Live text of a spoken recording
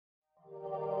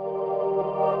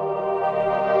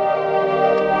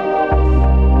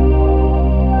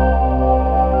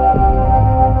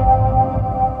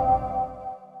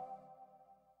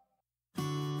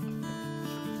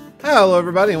Hello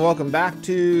everybody and welcome back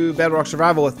to Bedrock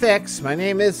Survival with Fix. My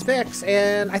name is Fix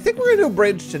and I think we're gonna do a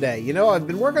bridge today. You know, I've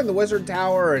been working on the Wizard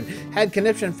Tower and had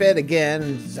conniption fit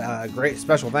again. Great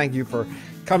special thank you for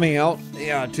coming out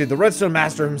to the Redstone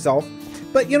Master himself.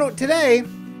 But you know, today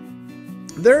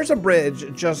there's a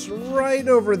bridge just right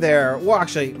over there. Well,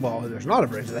 actually, there's not a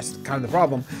bridge. That's kind of the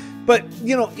problem. But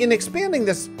you know, in expanding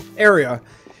this area,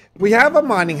 we have a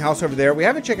mining house over there. We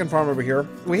have a chicken farm over here.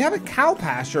 We have a cow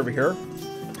pasture over here.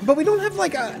 But we don't have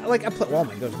like a oh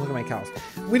my goodness, look at my cows.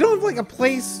 We don't have like a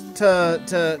place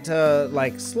to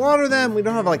like slaughter them. We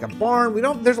don't have like a barn.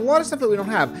 There's a lot of stuff that we don't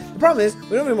have. The problem is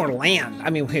we don't have any more land.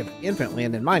 I mean, we have infinite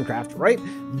land in Minecraft, right?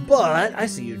 But I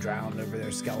see you drowned over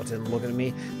there, skeleton, looking at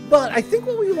me. But I think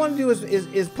what we want to do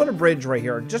is put a bridge right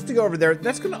here just to go over there.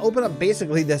 That's going to open up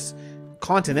basically this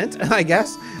continent, I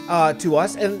guess, to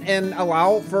us and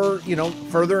allow for, you know,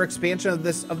 further expansion of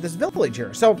this village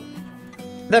here. So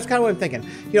that's kind of what I'm thinking.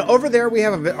 You know, over there we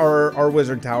have our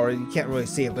wizard tower. You can't really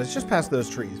see it, but it's just past those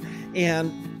trees. And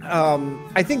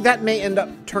I think that may end up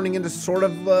turning into sort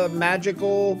of a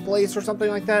magical place or something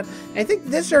like that. And I think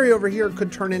this area over here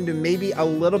could turn into maybe a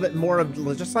little bit more of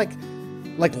just like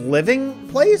living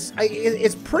place.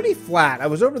 It's pretty flat. I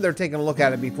was over there taking a look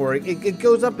at it before. It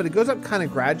goes up, but it goes up kind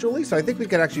of gradually. So I think we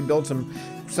could actually build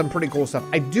some pretty cool stuff.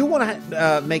 I do want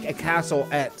to make a castle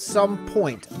at some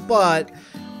point, but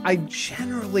I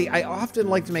often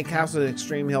like to make castles at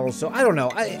extreme hills, so I don't know.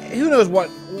 Who knows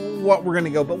what we're going to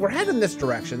go, but we're heading this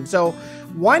direction. So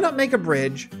why not make a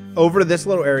bridge over to this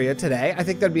little area today? I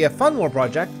think that'd be a fun little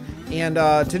project, and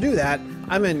to do that,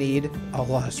 I'm going to need a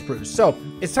lot of spruce. So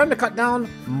it's time to cut down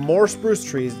more spruce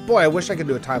trees. Boy, I wish I could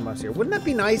do a time lapse here. Wouldn't that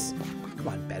be nice? Come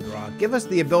on, Bedrock. Give us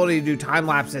the ability to do time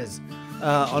lapses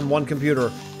on one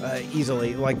computer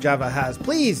easily, like Java has.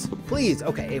 Please.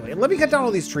 Okay, anyway, let me cut down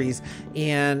all these trees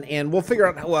and we'll figure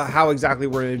out how exactly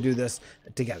we're going to do this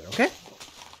together, okay?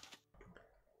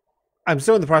 I'm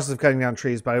still in the process of cutting down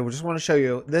trees, but I just want to show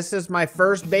you, this is my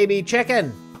first baby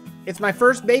chicken. It's my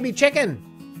first baby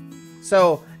chicken.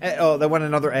 So, oh, they want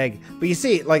another egg. But you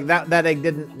see, like that egg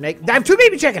didn't make, I have two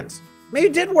baby chickens. Maybe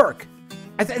it did work.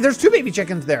 There's two baby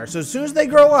chickens there. So as soon as they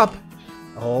grow up,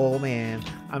 oh man,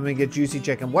 I'm gonna get juicy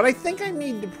chicken. What I think I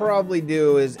need to probably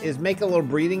do is make a little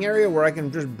breeding area where I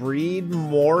can just breed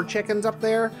more chickens up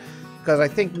there, because I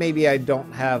think maybe I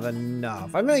don't have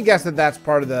enough. I'm gonna guess that that's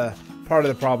part of the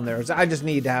problem there, is I just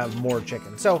need to have more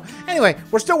chickens. So anyway,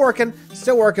 we're still working,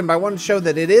 but I wanted to show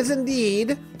that it is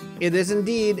indeed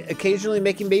occasionally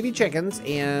making baby chickens,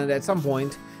 and at some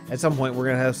point we're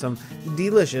gonna have some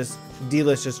delicious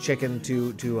chicken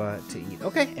to eat.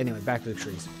 Okay, anyway, back to the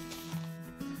trees.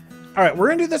 All right, we're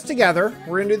gonna do this together.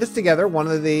 One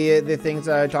of the things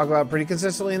I talk about pretty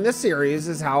consistently in this series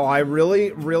is how I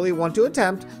really want to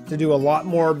attempt to do a lot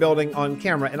more building on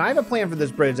camera. And I have a plan for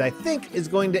this bridge I think is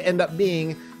going to end up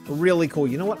being really cool.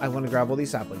 You know what? I want to grab all these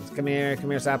saplings. Come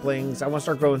here, saplings. I want to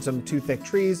start growing some too thick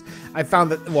trees. I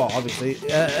found that, well, obviously,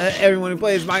 everyone who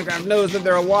plays Minecraft knows that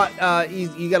they're a lot,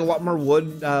 you get a lot more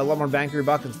wood, a lot more bang for your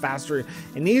buck. It's faster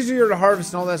and easier to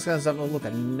harvest and all that kind of stuff. Oh, look,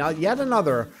 yet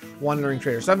another wandering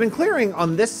trader. So I've been clearing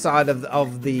on this side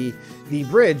of the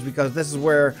bridge because this is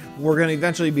where we're going to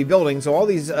eventually be building. So all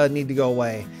these need to go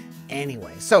away.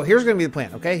 Anyway, so here's going to be the plan,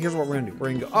 okay? Here's what we're going to do. We're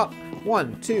going to go up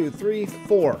 1, 2, 3,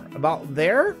 4. About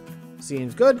there.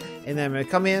 Seems good. And then I'm going to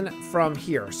come in from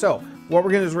here. So what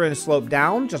we're going to do is we're going to slope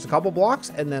down just a couple blocks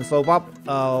and then slope up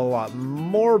a lot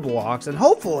more blocks. And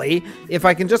hopefully, if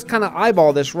I can just kind of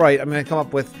eyeball this right, I'm going to come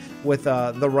up with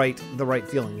the right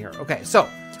feeling here. Okay, so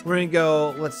we're going to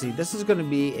go, let's see, this is going to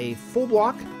be a full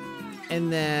block.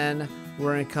 And then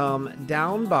we're going to come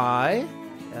down by...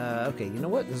 okay, you know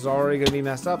what? This is already going to be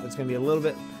messed up. It's going to be a little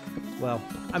bit, well,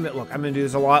 I'm going to do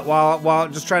this a lot while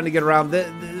just trying to get around.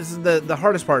 This is the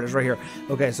hardest part is right here.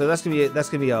 Okay, so that's going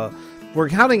to be a, we're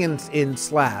counting in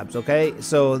slabs, okay?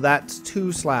 So that's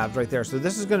 2 slabs right there. So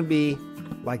this is going to be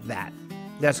like that.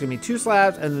 That's going to be 2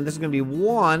 slabs, and then this is going to be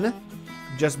 1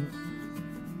 just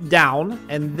down,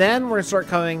 and then we're going to start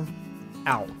coming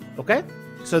out, okay?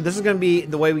 So this is going to be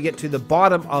the way we get to the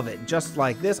bottom of it, just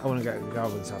like this. I want to go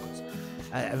over this happens.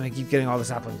 I'm going to keep getting all the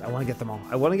saplings. I want to get them all.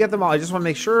 I just want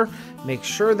to make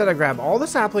sure that I grab all the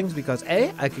saplings because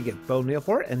A, I could get bone meal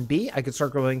for it, and B, I could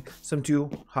start growing some 2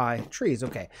 high trees.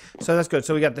 Okay, so that's good.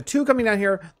 So we got the 2 coming down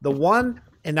here, the 1,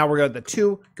 and now we're going to the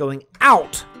 2 going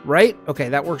out, right? Okay,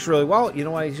 that works really well. You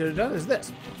know what I should have done is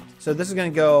this. So this is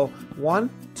going to go 1,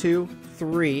 2,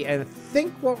 3, and I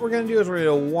think what we're going to do is we're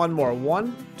going to do 1 more.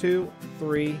 1, 2,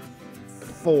 3,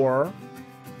 4.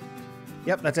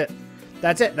 Yep, that's it.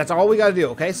 That's it. That's all we got to do,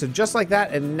 okay? So just like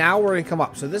that, and now we're going to come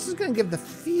up. So this is going to give the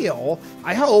feel,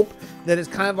 I hope, that it's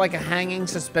kind of like a hanging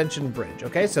suspension bridge,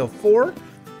 okay? So 4.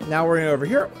 Now we're going to over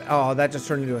here. Oh, that just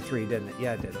turned into a 3, didn't it?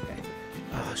 Yeah, it did, okay.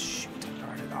 Oh, shoot.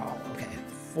 Darn it all. Okay.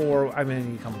 4. I'm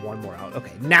going to come one more out.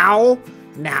 Okay. Now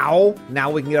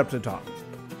we can get up to the top.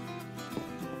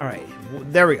 All right.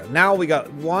 There we go. Now we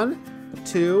got 1,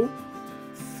 2,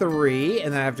 3,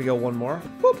 and then I have to go one more.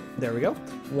 Whoop. There we go.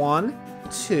 1,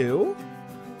 2.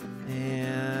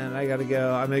 And I gotta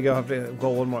go. I'm gonna have to go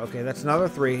one more. Okay, that's another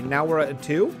 3. Now we're at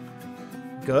 2.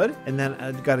 Good. And then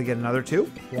I gotta get another 2.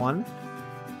 1,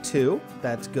 2.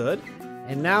 That's good.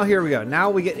 And now here we go. Now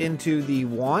we get into the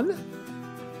 1.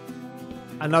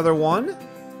 Another 1.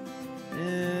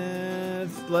 And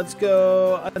let's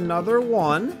go another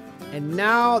 1. And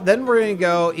now then we're gonna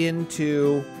go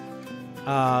into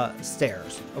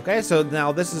stairs. Okay, so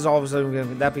now this is all of a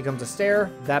sudden that becomes a stair.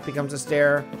 That becomes a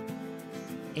stair.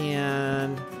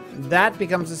 And that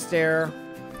becomes a stair,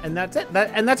 and that's it.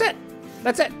 That's it.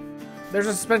 That's it. There's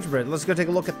a suspension bridge. Let's go take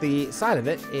a look at the side of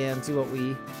it and see what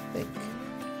we think.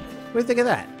 What do you think of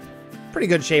that? Pretty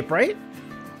good shape, right?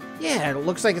 Yeah, it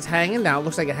looks like it's hanging now. It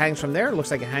looks like it hangs from there. It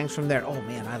looks like it hangs from there. Oh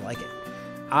man, I like it.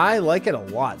 I like it a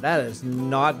lot. That is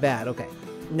not bad. Okay.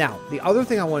 Now, the other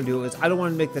thing I want to do is I don't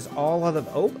want to make this all out of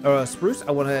oak or spruce.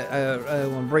 I want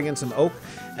to bring in some oak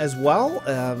as well,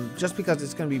 just because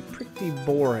it's going to be pretty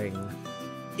boring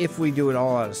if we do it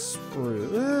all out of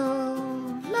spruce.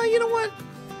 No, you know what?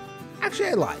 Actually,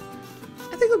 I lied.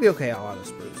 I think it'll be okay all out of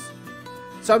spruce.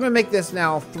 So I'm going to make this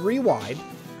now 3 wide.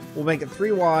 We'll make it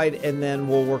 3 wide, and then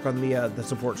we'll work on the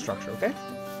support structure, okay?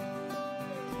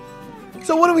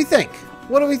 So what do we think?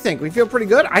 What do we think? We feel pretty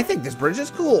good? I think this bridge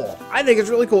is cool. I think it's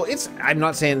really cool. I'm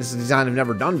not saying this is a design I've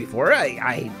never done before.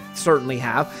 I certainly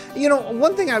have. You know,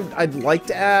 one thing I'd like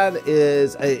to add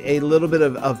is a little bit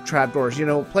of trapdoors. You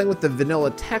know, playing with the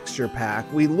vanilla texture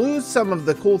pack, we lose some of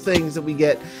the cool things that we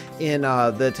get in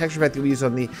the texture pack that we use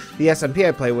on the SMP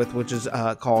I play with, which is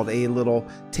called A Little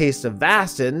Taste of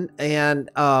Vasten. And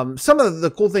some of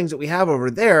the cool things that we have over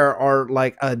there are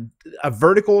like a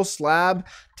vertical slab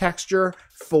texture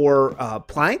for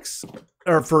planks,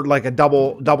 or for like a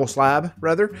double slab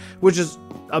rather, which is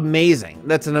amazing.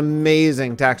 That's an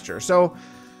amazing texture. So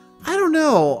I don't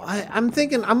know. I'm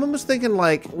almost thinking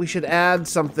like we should add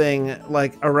something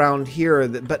like around here.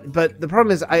 But the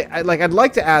problem is I'd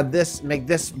like to add this, make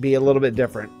this be a little bit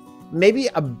different. Maybe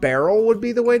a barrel would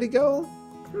be the way to go.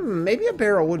 Maybe a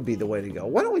barrel would be the way to go.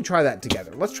 Why don't we try that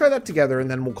together? Let's try that together, and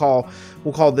then we'll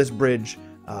call this bridge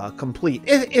complete,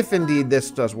 if indeed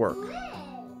this does work.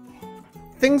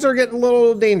 Things are getting a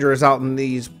little dangerous out in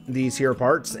these here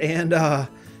parts, and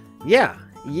yeah,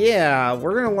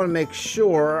 we're gonna want to make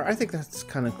sure. I think that's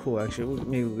kind of cool, actually.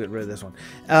 Maybe we'll get rid of this one.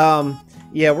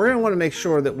 Yeah, we're gonna want to make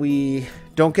sure that we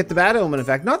don't get the bad omen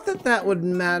effect. Not that that would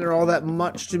matter all that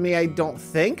much to me, I don't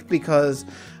think, because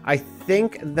I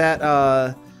think that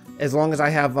as long as I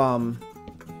have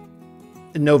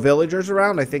no villagers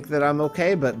around, I think that I'm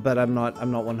okay, but I'm not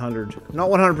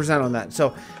 100% on that.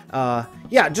 So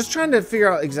yeah, just trying to figure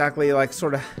out exactly like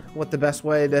sort of what the best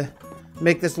way to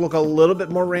make this look a little bit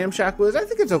more ramshackle is. I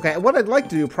think it's okay. What I'd like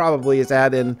to do probably is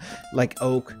add in like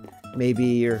oak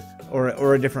maybe,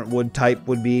 or a different wood type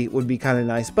would be kind of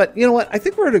nice. But you know what? I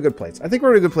think we're at a good place. I think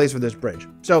we're at a good place for this bridge.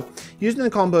 So using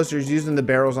the composters, using the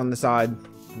barrels on the side,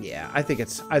 yeah, I think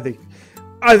it's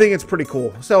pretty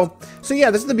cool. So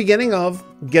yeah, this is the beginning of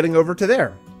getting over to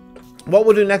there. What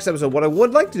we'll do next episode, what I would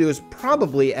like to do is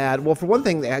probably add, well, for one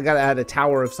thing, I got to add a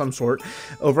tower of some sort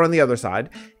over on the other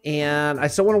side. And I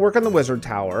still want to work on the wizard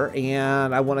tower,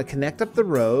 and I want to connect up the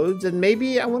roads, and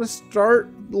maybe I want to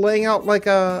start laying out like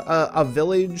a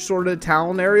village sort of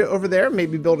town area over there,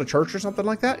 maybe build a church or something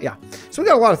like that. Yeah, so we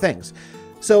got a lot of things.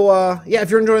 So yeah,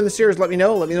 if you're enjoying the series, let me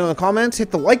know in the comments.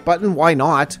 Hit the like button, why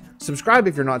not? Subscribe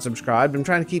if you're not subscribed. I'm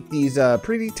trying to keep these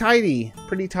pretty tidy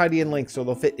in length so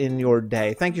they'll fit in your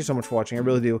day. Thank you so much for watching. I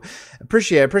really do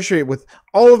appreciate it with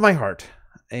all of my heart.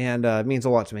 And it means a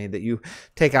lot to me that you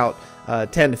take out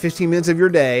 10 to 15 minutes of your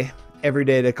day every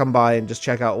day to come by and just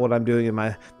check out what I'm doing in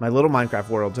my little Minecraft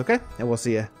worlds, okay? And we'll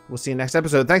see you next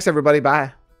episode. Thanks everybody.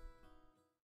 Bye.